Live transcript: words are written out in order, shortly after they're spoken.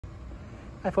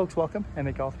Hi folks, welcome.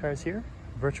 Emmett Golf Cars here.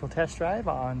 Virtual test drive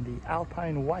on the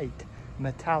Alpine White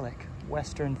Metallic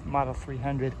Western Model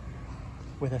 300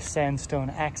 with a sandstone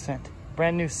accent.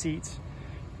 Brand new seats,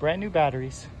 brand new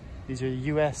batteries. These are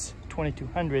US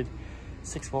 2200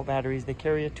 6-volt batteries. They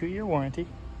carry a 2-year warranty.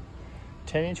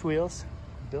 10-inch wheels,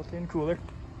 built-in cooler.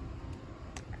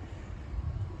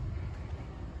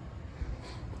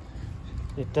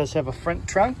 It does have a front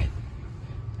trunk.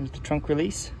 There's the trunk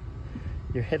release.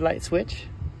 Your headlight switch,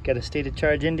 got a state of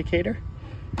charge indicator,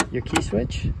 your key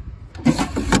switch,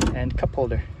 and cup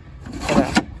holder,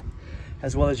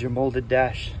 as well as your molded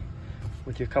dash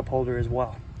with your cup holder as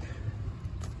well.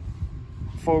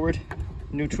 Forward,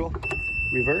 neutral,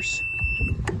 reverse.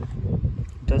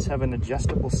 It does have an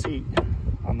adjustable seat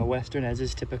on the Western, as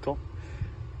is typical.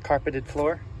 Carpeted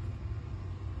floor.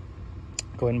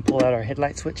 Go ahead and pull out our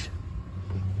headlight switch.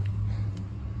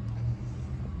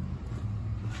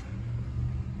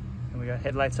 We got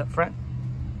headlights up front,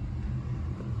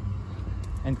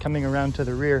 and coming around to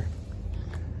the rear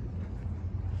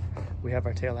we have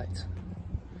our taillights.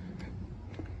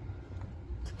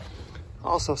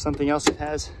 Also, something else it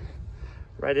has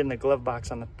right in the glove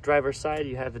box on the driver's side,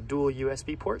 you have the dual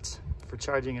USB ports for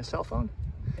charging a cell phone.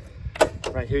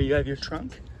 Right here you have your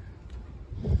trunk.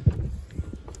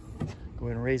 Go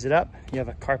ahead and raise it up. You have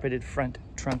a carpeted front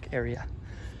trunk area.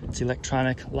 It's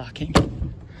electronic locking.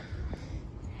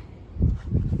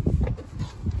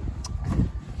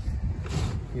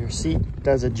 Your seat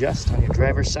does adjust on your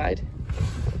driver's side,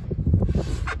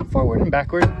 forward and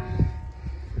backward.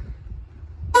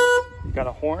 You've got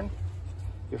a horn,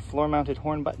 your floor mounted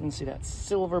horn button. See that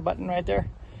silver button right there?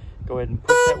 Go ahead and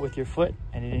push that with your foot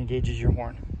and it engages your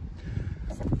horn.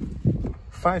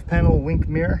 5-panel wink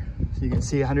mirror, so you can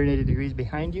see 180 degrees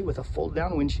behind you with a fold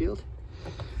down windshield.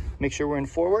 Make sure we're in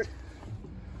forward.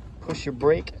 Push your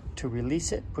brake to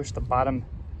release it. Push the bottom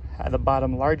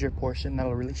larger portion,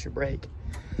 that'll release your brake.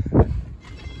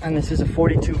 And this is a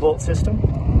 42-volt system.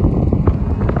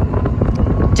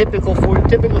 Typical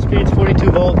speeds 42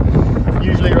 volt,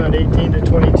 usually around 18 to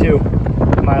 22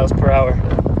 miles per hour.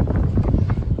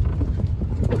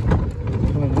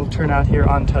 And we'll turn out here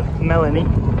onto Melanie.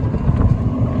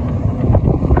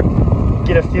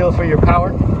 Get a feel for your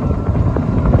power.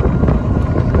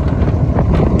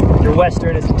 Your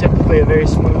Western is typically a very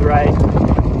smooth ride.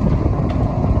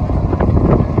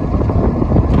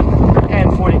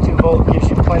 42 volt gives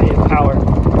you plenty of power.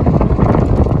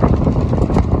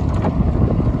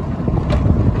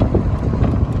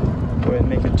 Go ahead and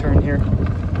make a turn here.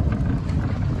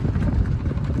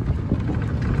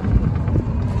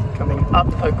 Coming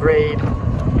up a grade.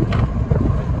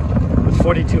 With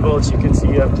 42 volts, you can see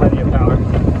you have plenty of power.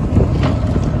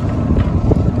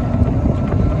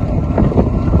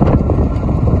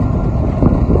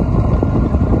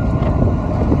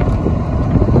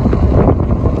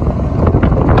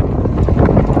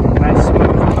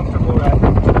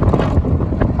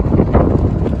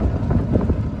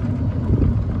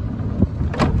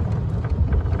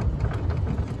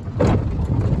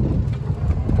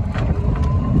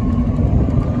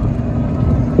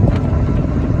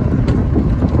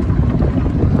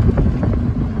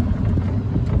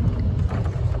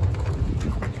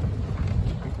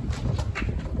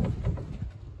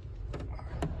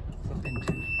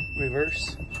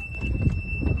 Reverse. And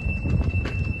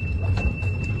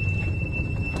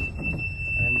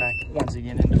then back once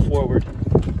again into forward.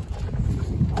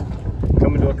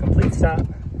 Coming to a complete stop.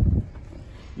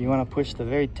 You want to push the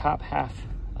very top half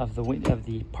of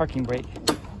the parking brake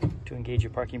to engage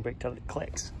your parking brake till it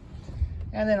clicks.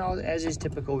 And then, as is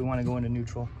typical, we want to go into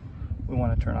neutral. We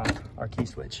want to turn off our key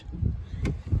switch.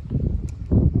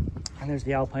 And there's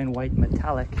the Alpine White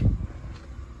Metallic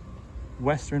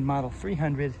Western Model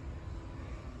 300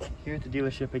 here at the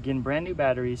dealership. Again, brand new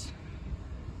batteries,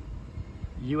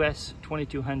 US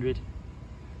 2200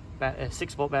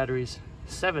 6-volt batteries,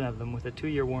 7 of them with a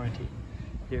 2-year warranty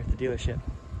here at the dealership.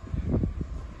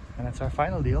 And that's our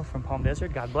final deal from Palm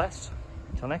Desert. God bless.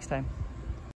 Until next time.